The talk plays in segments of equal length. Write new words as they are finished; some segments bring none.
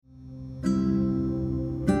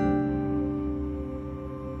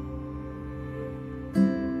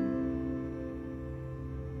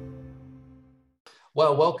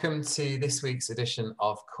Well, welcome to this week's edition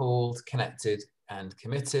of Called, Connected and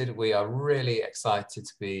Committed. We are really excited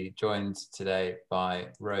to be joined today by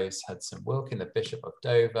Rose Hudson-Wilkin, the Bishop of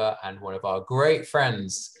Dover, and one of our great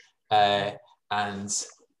friends and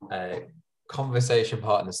conversation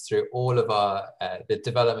partners through all of our the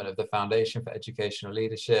development of the Foundation for Educational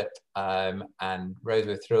Leadership. And Rose,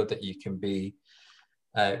 we're thrilled that you can be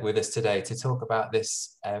with us today to talk about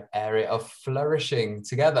this area of flourishing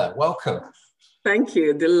together. Welcome. Thank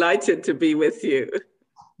you. Delighted to be with you.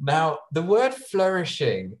 Now, the word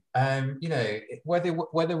flourishing, you know, whether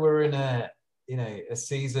we're in a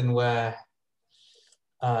season where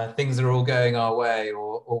things are all going our way,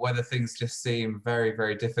 or whether things just seem very,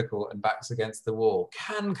 very difficult and backs against the wall,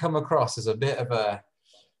 can come across as a bit of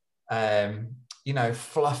a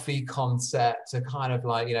fluffy concept, a kind of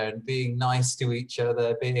like, being nice to each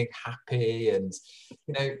other, being happy, and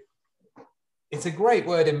it's a great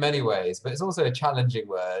word in many ways, but it's also a challenging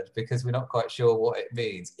word because we're not quite sure what it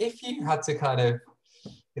means. If you had to kind of,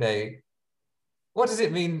 what does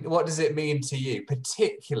it mean? What does it mean to you,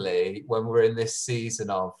 particularly when we're in this season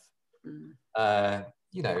of,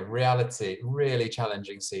 reality, really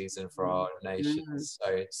challenging season for our nation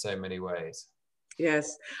in so many ways?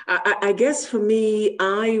 Yes, I guess for me,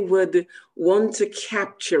 I would want to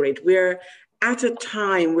capture it. We're at a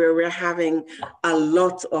time where we're having a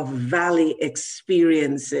lot of valley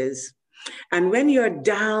experiences. And when you're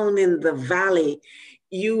down in the valley,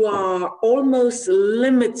 you are almost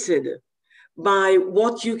limited by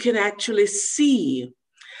what you can actually see.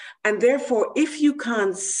 And therefore, if you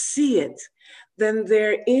can't see it, then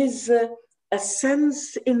there is a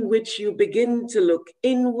sense in which you begin to look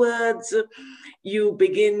inwards. You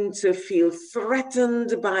begin to feel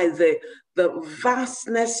threatened by the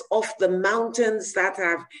vastness of the mountains that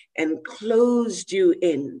have enclosed you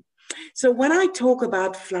in. So when I talk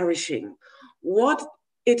about flourishing, what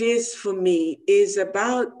it is for me is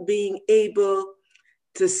about being able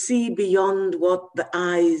to see beyond what the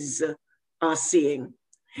eyes are seeing.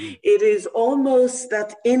 It is almost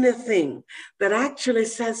that inner thing that actually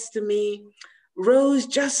says to me, Rose,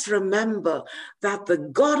 just remember that the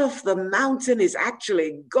God of the mountain is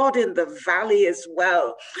actually God in the valley as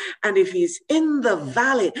well. And if he's in the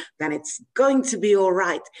valley, then it's going to be all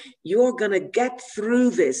right. You're going to get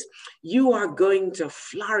through this. You are going to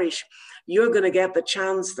flourish. You're going to get the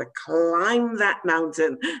chance to climb that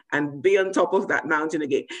mountain and be on top of that mountain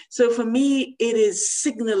again. So for me, it is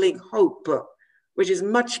signaling hope, which is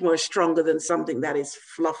much more stronger than something that is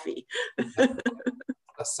fluffy.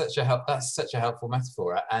 That's such a helpful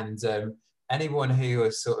metaphor, and anyone who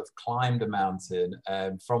has sort of climbed a mountain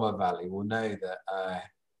from a valley will know that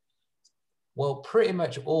pretty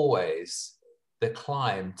much always the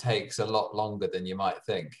climb takes a lot longer than you might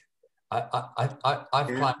think. I've climbed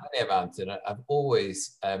many a mountain. I've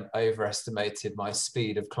always overestimated my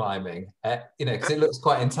speed of climbing, because it looks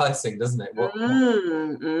quite enticing, doesn't it?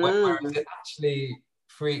 Whereas it actually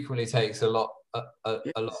frequently takes a lot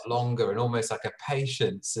longer, and almost like a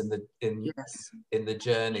patience in the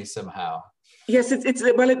journey somehow. Yes,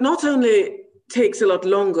 it not only takes a lot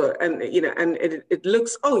longer, and it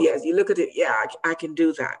looks, oh yes, you look at it, yeah, I can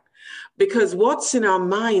do that, because what's in our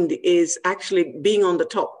mind is actually being on the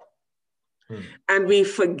top, and we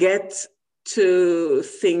forget to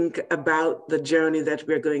think about the journey that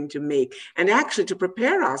we're going to make, and actually to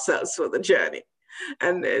prepare ourselves for the journey.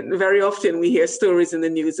 And very often we hear stories in the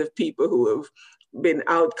news of people who have been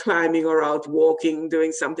out climbing or out walking,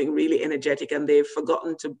 doing something really energetic, and they've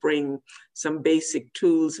forgotten to bring some basic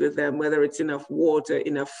tools with them, whether it's enough water,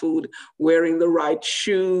 enough food, wearing the right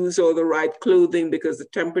shoes or the right clothing because the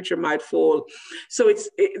temperature might fall. So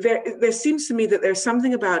there seems to me that there's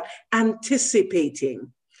something about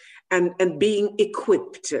anticipating and being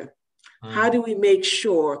equipped. How do we make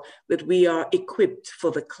sure that we are equipped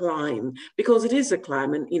for the climb? Because it is a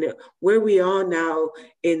climb, and where we are now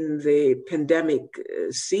in the pandemic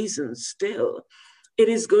season still, it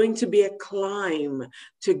is going to be a climb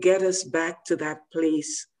to get us back to that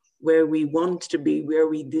place where we want to be, where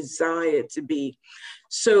we desire to be.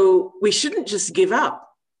 So we shouldn't just give up.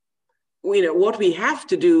 What we have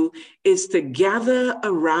to do is to gather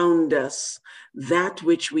around us that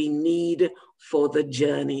which we need for the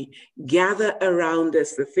journey. Gather around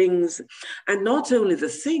us the things, and not only the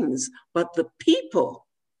things, but the people.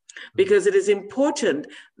 Because it is important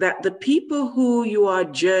that the people who you are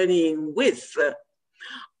journeying with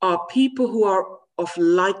are people who are of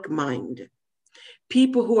like mind,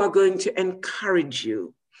 people who are going to encourage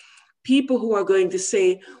you, people who are going to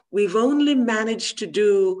say, we've only managed to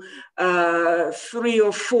do 300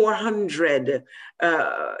 or 400,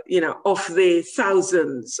 of the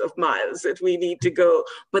thousands of miles that we need to go.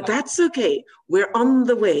 But that's okay. We're on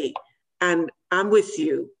the way, and I'm with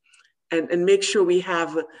you. And make sure we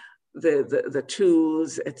have the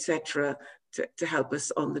tools, etc., to help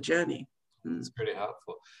us on the journey. It's really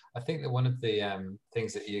helpful. I think that one of the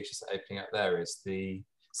things that you're just opening up there is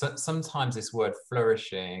sometimes this word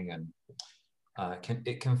flourishing, and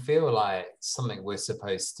it can feel like something we're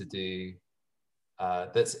supposed to do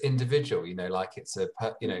that's individual, like it's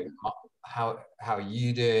how are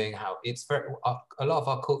you doing, how it's very, a lot of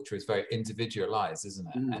our culture is very individualized, isn't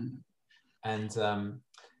it? And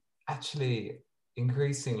actually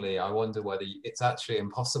increasingly I wonder whether it's actually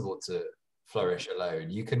impossible to flourish alone.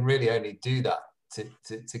 You can really only do that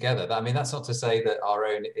together. I mean, that's not to say that our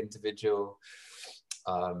own individual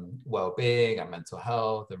well-being and mental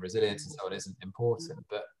health and resilience and so on isn't important,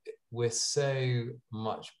 but we're so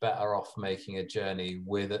much better off making a journey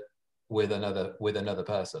with another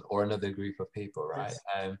person or another group of people, right?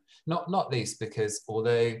 Yes. Not least because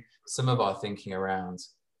although some of our thinking around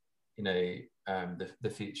the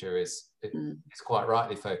future is quite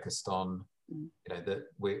rightly focused on that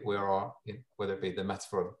we are, whether it be the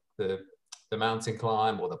metaphor of the mountain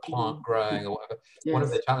climb or the plant growing or whatever. Yes. One of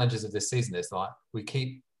the challenges of this season is like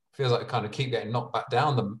feels like we kind of keep getting knocked back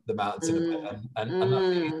down the mountain a bit, and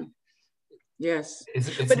that yes,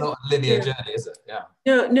 it's not a linear journey, is it? Yeah.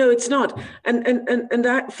 No, it's not. And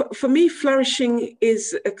that for me, flourishing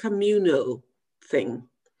is a communal thing.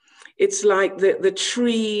 It's like the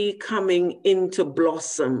tree coming into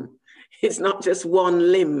blossom. It's not just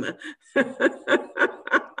one limb.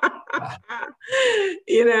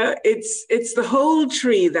 It's the whole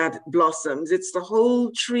tree that blossoms. It's the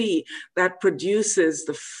whole tree that produces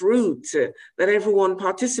the fruit that everyone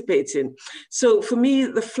participates in. So for me,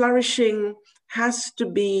 the flourishing has to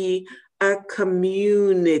be a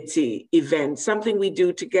community event, something we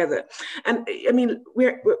do together. And I mean,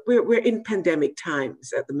 we're in pandemic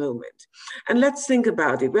times at the moment. And let's think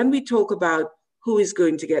about it. When we talk about who is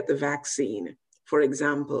going to get the vaccine, for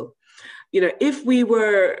example, if we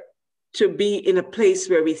were to be in a place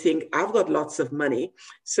where we think, I've got lots of money,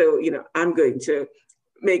 so, I'm going to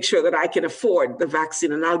make sure that I can afford the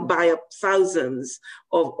vaccine and I'll buy up thousands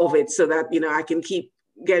of it so that, I can keep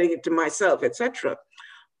getting it to myself, etc.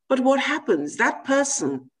 But what happens? That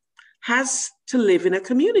person has to live in a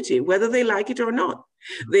community, whether they like it or not.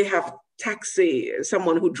 They have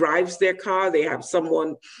someone who drives their car, they have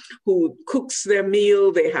someone who cooks their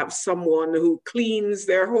meal, they have someone who cleans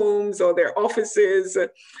their homes or their offices.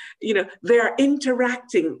 They are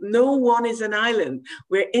interacting. No one is an island.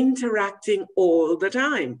 We're interacting all the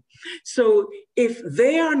time. So if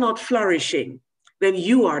they are not flourishing, then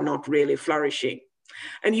you are not really flourishing.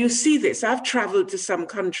 And you see this. I've traveled to some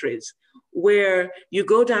countries where you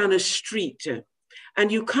go down a street and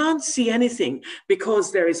you can't see anything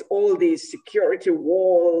because there is all these security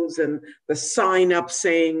walls and the sign up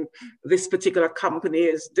saying this particular company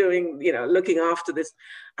is doing, looking after this.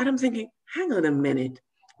 And I'm thinking, hang on a minute,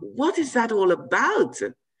 what is that all about?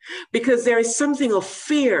 Because there is something of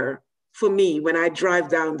fear for me when I drive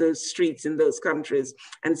down those streets in those countries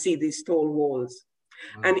and see these tall walls.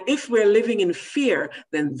 And if we're living in fear,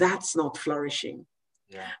 then that's not flourishing.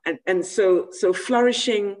 Yeah. And so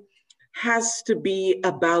flourishing has to be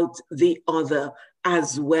about the other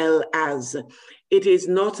as well as. It is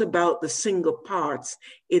not about the single parts.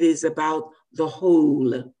 It is about the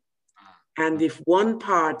whole. And if one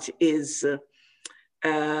part is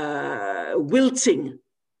wilting,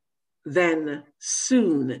 then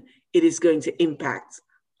soon it is going to impact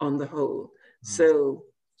on the whole. So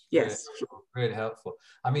yes. Really helpful.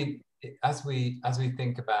 I mean, as we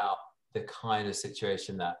think about the kind of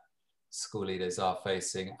situation that school leaders are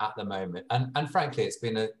facing at the moment, and frankly, it's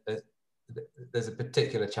been there's a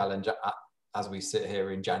particular challenge as we sit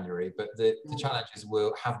here in January, but the challenges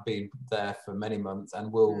have been there for many months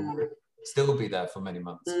and will still be there for many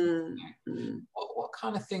months. What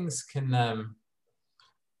kind of things can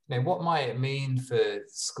what might it mean for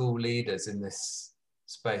school leaders in this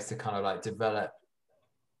space to kind of like develop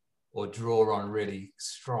or draw on really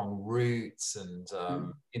strong roots and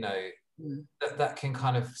that can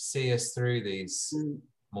kind of see us through these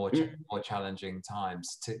more challenging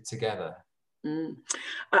times together?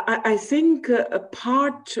 I think a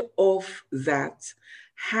part of that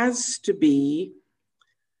has to be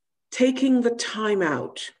taking the time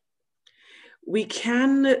out. We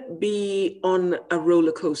can be on a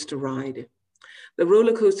roller coaster ride. The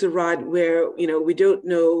roller coaster ride where, we don't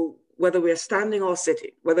know whether we're standing or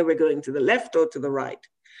sitting, whether we're going to the left or to the right.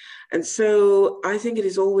 And so I think it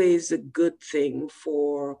is always a good thing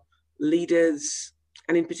for leaders,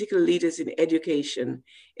 and in particular leaders in education,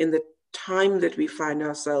 in the time that we find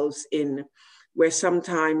ourselves in, where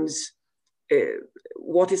sometimes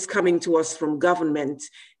what is coming to us from government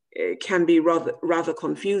can be rather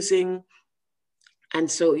confusing. And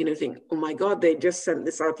so, you know, think, oh my God, they just sent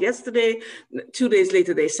this out yesterday. 2 days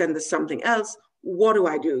later, they send us something else. What do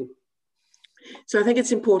I do? So I think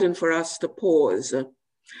it's important for us to pause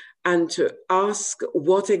and to ask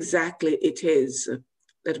what exactly it is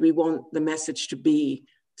that we want the message to be,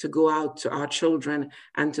 to go out to our children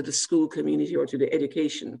and to the school community or to the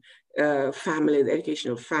education family, the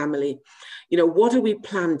educational family. You know, what are we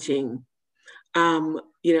planting?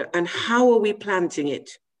 You know, and how are we planting it?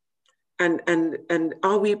 And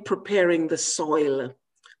are we preparing the soil?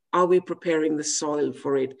 Are we preparing the soil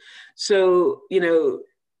for it? So, you know,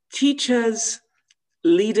 teachers,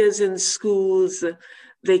 leaders in schools,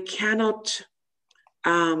 they cannot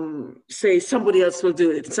say somebody else will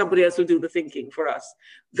do it, somebody else will do the thinking for us.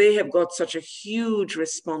 They have got such a huge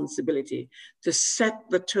responsibility to set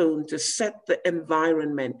the tone, to set the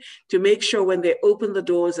environment, to make sure when they open the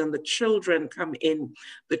doors and the children come in,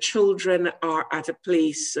 the children are at a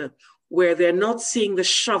place where they're not seeing the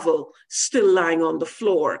shovel still lying on the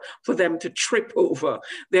floor for them to trip over.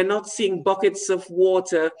 They're not seeing buckets of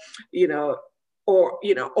water, you know,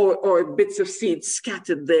 or bits of seeds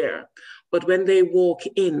scattered there. But when they walk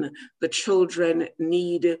in, the children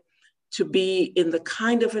need to be in the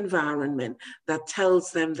kind of environment that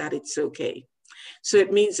tells them that it's okay. So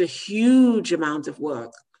it means a huge amount of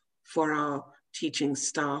work for our teaching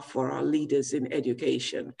staff, for our leaders in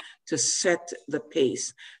education, to set the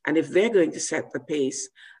pace. And if they're going to set the pace,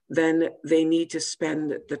 then they need to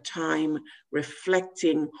spend the time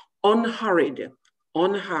reflecting unhurried,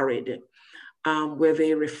 where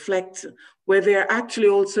they reflect, where they're actually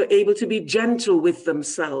also able to be gentle with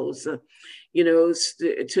themselves, you know,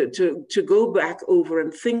 to go back over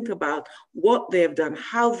and think about what they've done,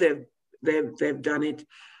 how they've done it,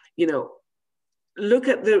 you know. Look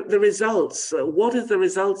at the results. What is the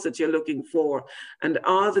results that you're looking for? And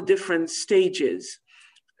are the different stages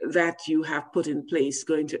that you have put in place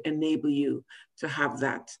going to enable you to have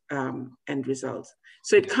that end result?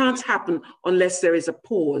 So it can't happen unless there is a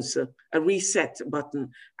pause, a reset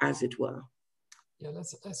button, as it were. Yeah,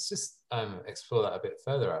 let's just explore that a bit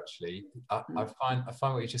further. Actually, I find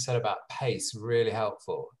what you just said about pace really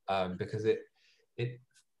helpful, because it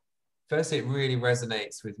firstly, it really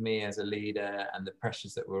resonates with me as a leader and the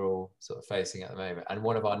pressures that we're all sort of facing at the moment. And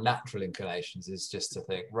one of our natural inclinations is just to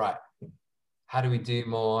think, right, how do we do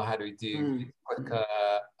more? How do we do quicker?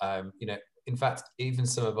 You know, in fact, even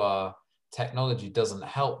some of our technology doesn't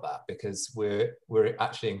help that, because we're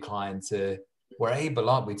actually inclined to, we're able,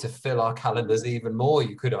 aren't we, to fill our calendars even more,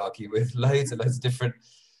 you could argue, with loads of different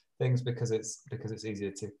things, because it's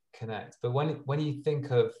easier to connect. But when you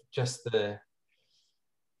think of just the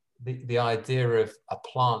idea of a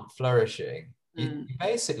plant flourishing, you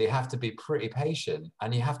basically have to be pretty patient,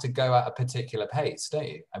 and you have to go at a particular pace, don't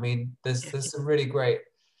you? I mean, there's some really great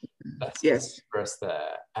lessons for us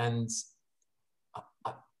there. And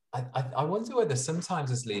I wonder whether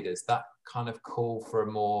sometimes as leaders, that kind of call for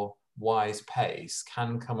a more wise pace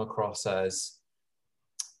can come across as,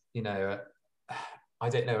 you know, I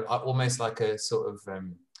don't know, almost like a sort of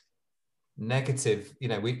negative. You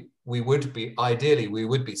know, we would be, ideally we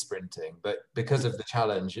would be sprinting, but because of the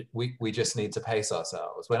challenge, we just need to pace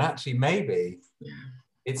ourselves, when actually maybe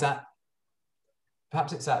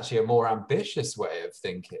perhaps it's actually a more ambitious way of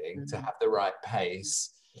thinking, to have the right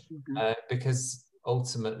pace, because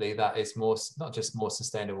ultimately that is more, not just more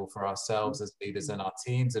sustainable for ourselves as leaders and our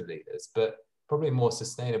teams of leaders, but probably more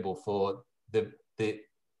sustainable for the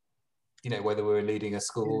you know, whether we're leading a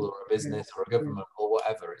school or a business or a government or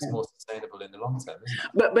whatever, it's more sustainable in the long term,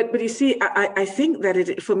 isn't it? But you see, I think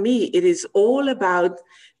that for me, it is all about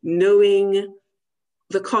knowing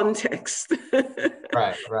the context.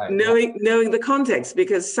 Right. Knowing the context,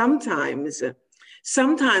 because sometimes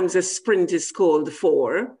a sprint is called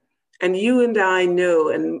for, and you and I know,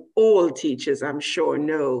 and all teachers, I'm sure,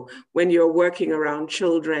 know, when you're working around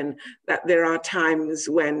children, that there are times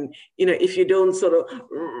when, you know, if you don't sort of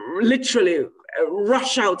literally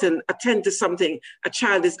rush out and attend to something, a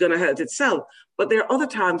child is going to hurt itself. But there are other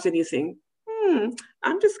times when you think,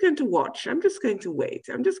 I'm just going to watch. I'm just going to wait.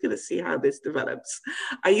 I'm just going to see how this develops.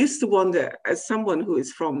 I used to wonder, as someone who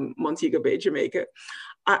is from Montego Bay, Jamaica,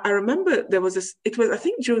 I remember there was it was, I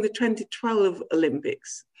think, during the 2012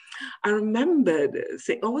 Olympics, I remembered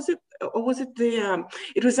saying, or was it the,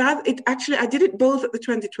 it was, it actually, I did it both at the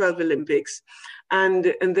 2012 Olympics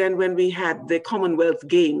and then when we had the Commonwealth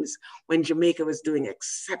Games, when Jamaica was doing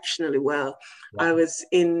exceptionally well. Wow. I was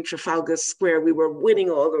in Trafalgar Square, we were winning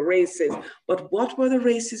all the races, but what were the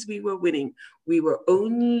races we were winning? We were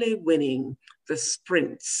only winning the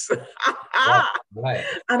sprints. Right.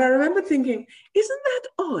 And I remember thinking, isn't that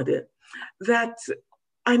odd that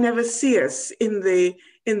I never see us in the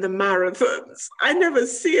marathons? I never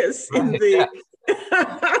see us in the.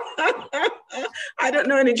 I don't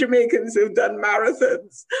know any Jamaicans who've done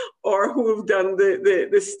marathons or who have done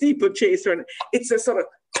the steeplechase. It's a sort of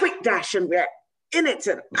quick dash and we're in it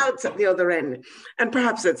and out at the other end. And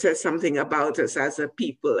perhaps that says something about us as a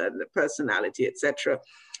people and the personality, etc.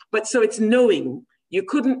 But so it's knowing. You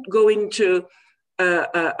couldn't go into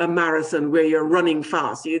a marathon where you're running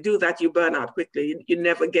fast. You do that, you burn out quickly. You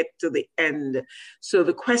never get to the end. So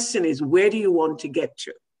the question is, where do you want to get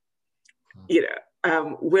to? You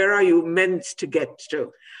know, where are you meant to get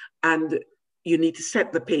to? And you need to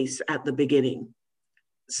set the pace at the beginning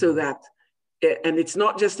so that, and it's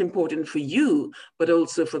not just important for you, but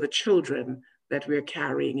also for the children that we're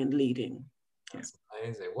carrying and leading. That's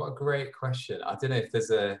amazing. What a great question. I don't know if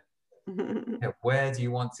there's a, where do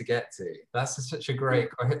you want to get to? That's such a great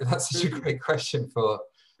question for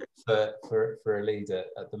a leader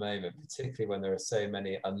at the moment, particularly when there are so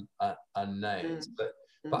many unknowns. But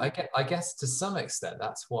I guess to some extent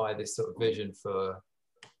that's why this sort of vision for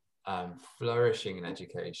flourishing in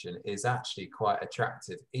education is actually quite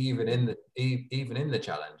attractive, even in the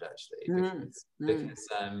challenge, actually, because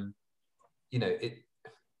you know, it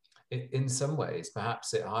in some ways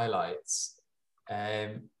perhaps it highlights.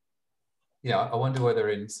 You know, I wonder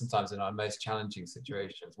whether sometimes in our most challenging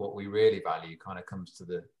situations, what we really value kind of comes to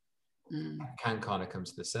the can kind of come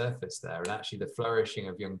to the surface there, and actually the flourishing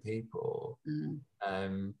of young people.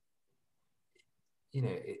 You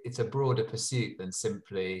know, it's a broader pursuit than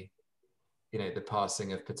simply, you know, the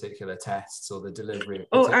passing of particular tests or the delivery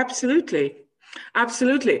of absolutely,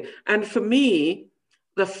 absolutely. And for me,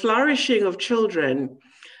 the flourishing of children.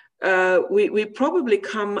 We probably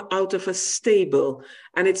come out of a stable,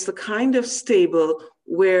 and it's the kind of stable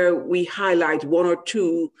where we highlight one or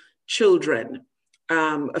two children,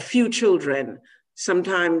 a few children,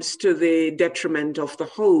 sometimes to the detriment of the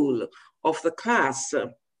whole of the class.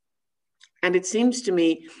 And it seems to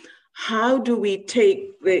me, how do we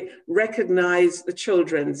recognize the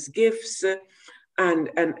children's gifts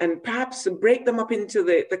and perhaps break them up into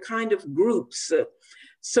the kind of groups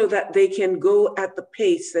so that they can go at the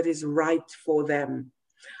pace that is right for them.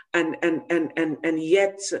 And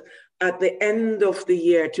yet at the end of the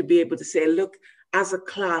year to be able to say, look, as a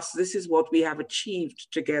class, this is what we have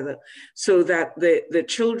achieved together, so that the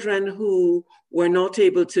children who were not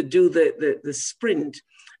able to do the sprint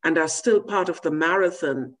and are still part of the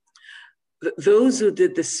marathon, those who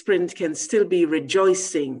did the sprint can still be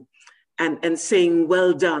rejoicing and saying,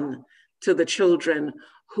 well done to the children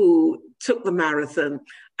who took the marathon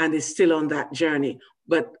and is still on that journey,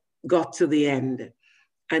 but got to the end.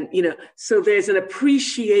 And, you know, so there's an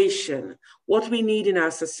appreciation. What we need in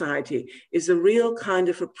our society is a real kind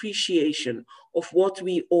of appreciation of what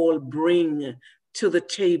we all bring to the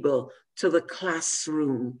table, to the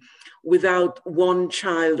classroom, without one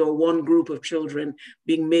child or one group of children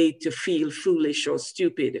being made to feel foolish or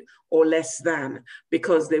stupid or less than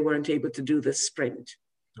because they weren't able to do the sprint.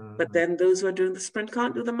 But then those who are doing the sprint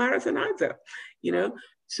can't do the marathon either, you know?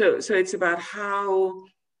 So it's about how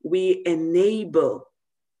we enable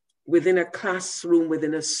within a classroom,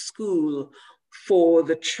 within a school, for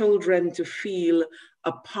the children to feel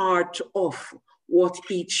a part of what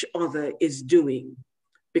each other is doing,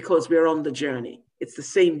 because we're on the journey. It's the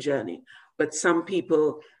same journey, but some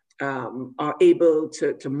people are able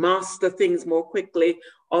to master things more quickly.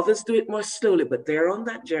 Others do it more slowly, but they're on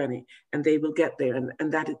that journey and they will get there.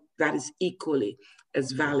 And that is equally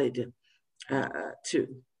as valid too.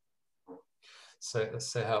 So that's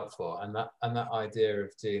so helpful. And that idea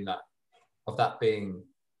of doing that, of that being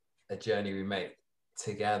a journey we make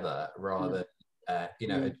together rather than, you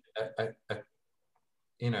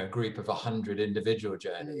know, a group of 100 individual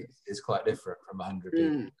journeys is quite different from 100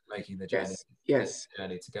 people making the journey,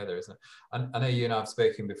 journey together, isn't it? And I know you and I have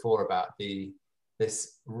spoken before about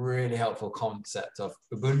this really helpful concept of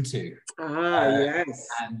Ubuntu.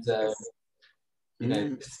 And you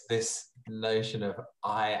know, this notion of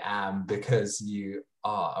I am because you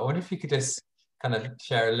are. I wonder if you could just kind of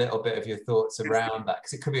share a little bit of your thoughts around that,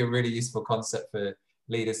 because it could be a really useful concept for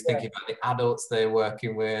leaders thinking about the adults they're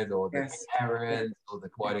working with, or the Yes. parents, or the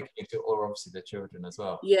wider community, or obviously the children as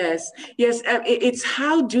well. Yes, yes. It's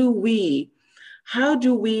how do we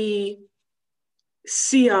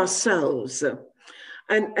see ourselves?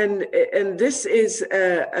 And this is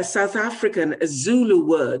a South African, a Zulu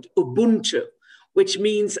word, Ubuntu, which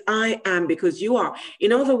means I am because you are.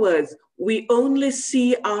 In other words, we only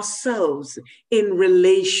see ourselves in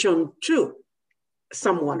relation to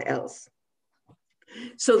someone else.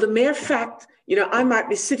 So the mere fact, I might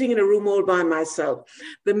be sitting in a room all by myself.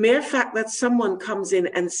 The mere fact that someone comes in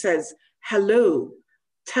and says, hello,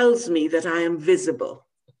 tells me that I am visible.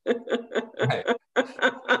 Right.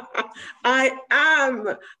 I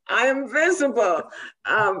am visible.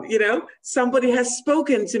 Somebody has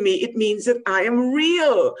spoken to me. It means that I am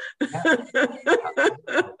real. Yeah.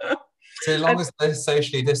 So long as they're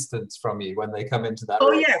socially distanced from you when they come into that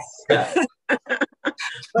room. Oh, yes. Yeah.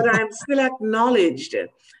 But I'm still acknowledged,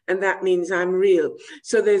 and that means I'm real.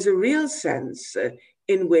 So there's a real sense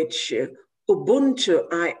in which Ubuntu,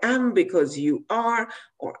 I am because you are,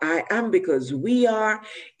 or I am because we are.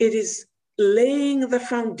 It is laying the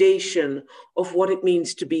foundation of what it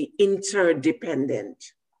means to be interdependent.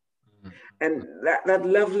 Mm-hmm. And that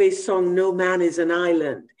lovely song, No Man is an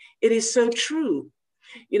Island, it is so true.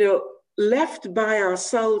 Left by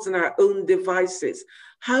ourselves and our own devices,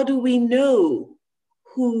 how do we know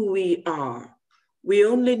who we are? We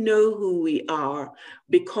only know who we are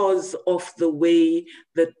because of the way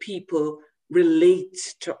that people relate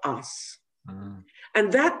to us. Mm.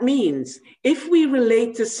 And that means if we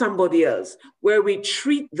relate to somebody else where we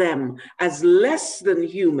treat them as less than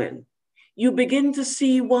human, you begin to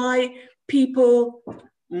see why people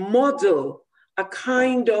model a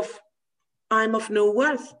kind of, I'm of no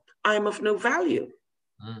worth, I'm of no value.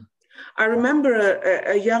 Mm. I remember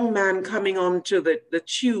a young man coming onto the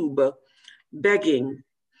tube begging,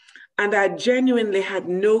 and I genuinely had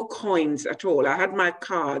no coins at all. I had my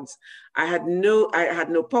cards. I had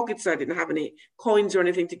no pockets. I didn't have any coins or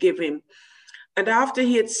anything to give him. And after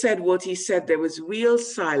he had said what he said, there was real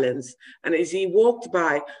silence. And as he walked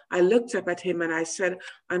by, I looked up at him and I said,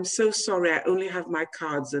 I'm so sorry, I only have my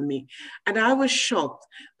cards on me. And I was shocked.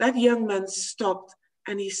 That young man stopped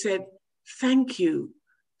and he said, thank you.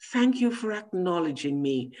 Thank you for acknowledging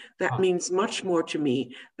me. That means much more to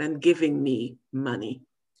me than giving me money.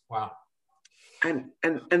 Wow. And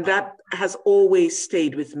that has always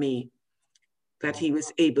stayed with me, that he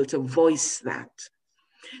was able to voice that.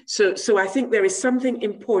 So I think there is something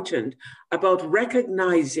important about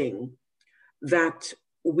recognizing that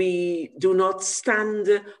we do not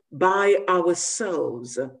stand by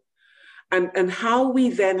ourselves, and how we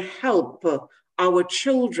then help our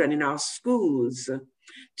children in our schools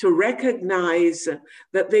to recognize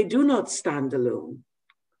that they do not stand alone,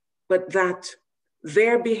 but that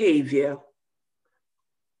their behavior,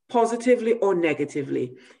 positively or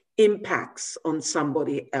negatively, impacts on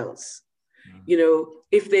somebody else.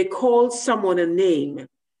 If they call someone a name,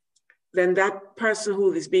 then that person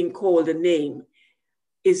who is being called a name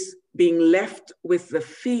is being left with the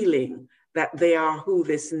feeling that they are who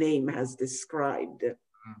this name has described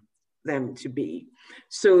them to be.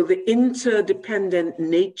 So the interdependent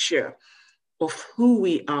nature of who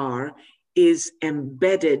we are is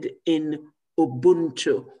embedded in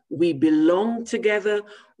Ubuntu. We belong together.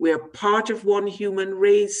 We're part of one human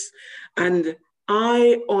race. And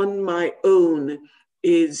I on my own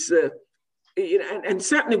is, and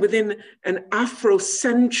certainly within an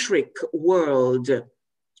Afrocentric world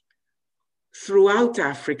throughout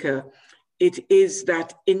Africa, it is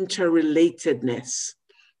that interrelatedness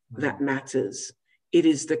that matters. It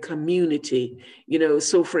is the community.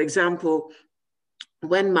 So for example,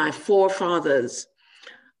 when my forefathers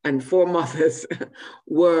and foremothers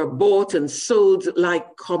were bought and sold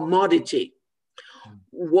like commodity,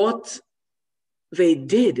 what they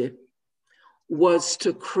did was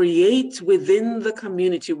to create within the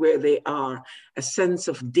community where they are a sense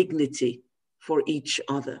of dignity for each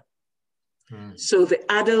other. So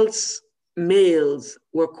the adults, males,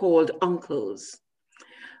 were called uncles.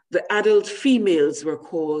 The adult females were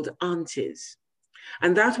called aunties.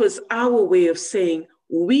 And that was our way of saying,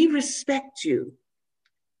 we respect you.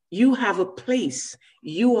 You have a place.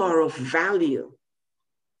 You are of value.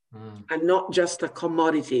 And not just a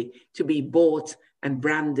commodity to be bought and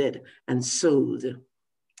branded and sold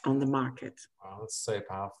on the market. Wow, that's so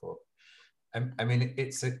powerful. I mean,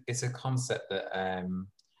 it's a concept that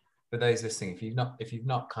for those listening, if you've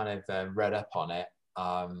not kind of read up on it,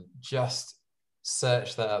 just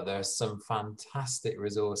search that up. There are some fantastic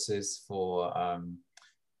resources for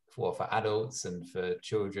for adults and for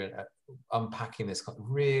children, unpacking this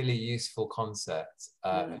really useful concept,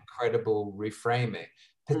 incredible reframing,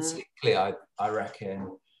 particularly I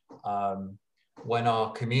reckon when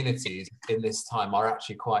our communities in this time are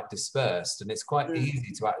actually quite dispersed, and it's quite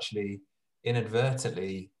easy to actually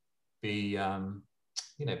inadvertently be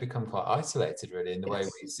become quite isolated really in the way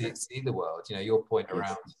we see the world. Your point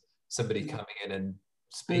around somebody coming in and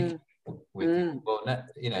speaking with you. Well,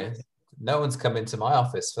 no one's come into my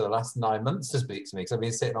office for the last 9 months to speak to me because I've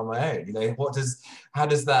been sitting on my own. How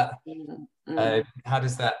does that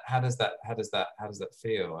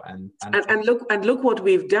feel? And look what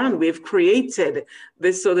we've done. We've created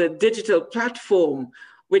this sort of digital platform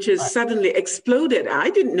which has suddenly exploded. I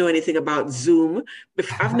didn't know anything about Zoom.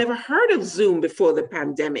 I've never heard of Zoom before the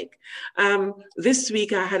pandemic. This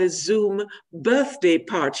week I had a Zoom birthday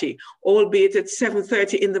party, albeit at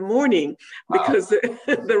 7:30 in the morning, because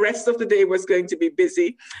the rest of the day was going to be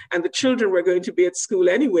busy and the children were going to be at school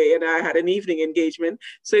anyway, and I had an evening engagement.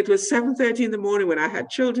 So it was 7:30 in the morning when I had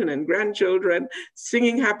children and grandchildren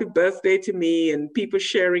singing happy birthday to me and people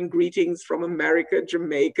sharing greetings from America,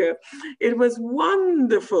 Jamaica. It was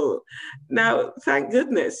wonderful. Now, thank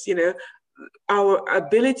goodness, our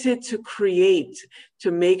ability to create,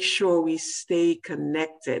 to make sure we stay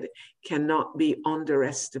connected cannot be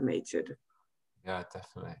underestimated. Yeah,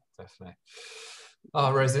 definitely.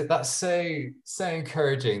 Oh, Rose, that's so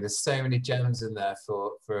encouraging. There's so many gems in there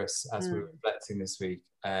for us as we're reflecting this week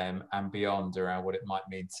and beyond around what it might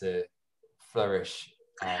mean to flourish.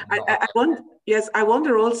 I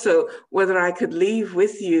wonder also whether I could leave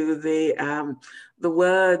with you the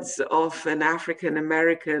words of an African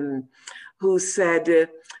American who said,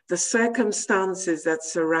 the circumstances that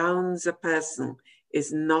surrounds a person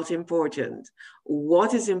is not important.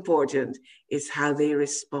 What is important is how they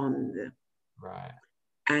respond. Right.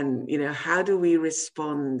 And how do we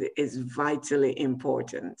respond is vitally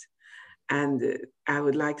important. And I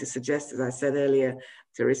would like to suggest, as I said earlier,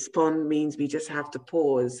 to respond means we just have to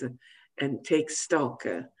pause and take stock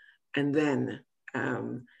and then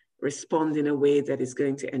respond in a way that is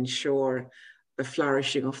going to ensure the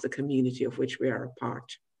flourishing of the community of which we are a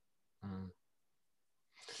part.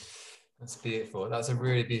 That's beautiful. That's a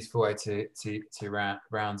really beautiful way to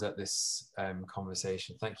round up this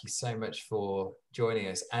conversation. Thank you so much for joining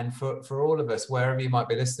us. And for all of us, wherever you might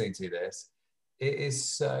be listening to this, it is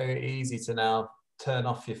so easy to now turn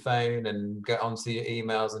off your phone and get onto your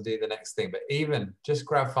emails and do the next thing. But even just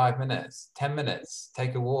grab 5 minutes, 10 minutes,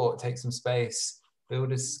 take a walk, take some space,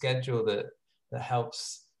 build a schedule that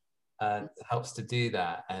helps to do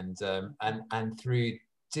that. And through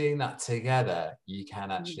doing that together, you can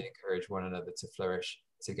actually encourage one another to flourish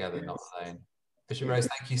together, not alone. Bishop Rose,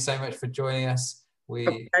 thank you so much for joining us.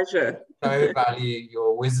 We so value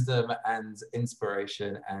your wisdom and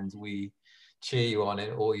inspiration, and we cheer you on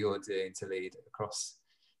in all you're doing to lead across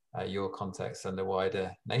your context and the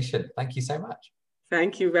wider nation. Thank you so much.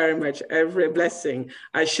 Thank you very much. Every blessing.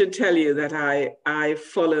 I should tell you that I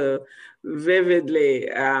follow vividly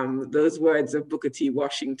those words of Booker T.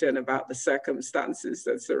 Washington about the circumstances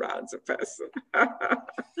that surrounds a person.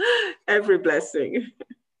 Every blessing.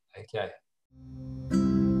 Okay.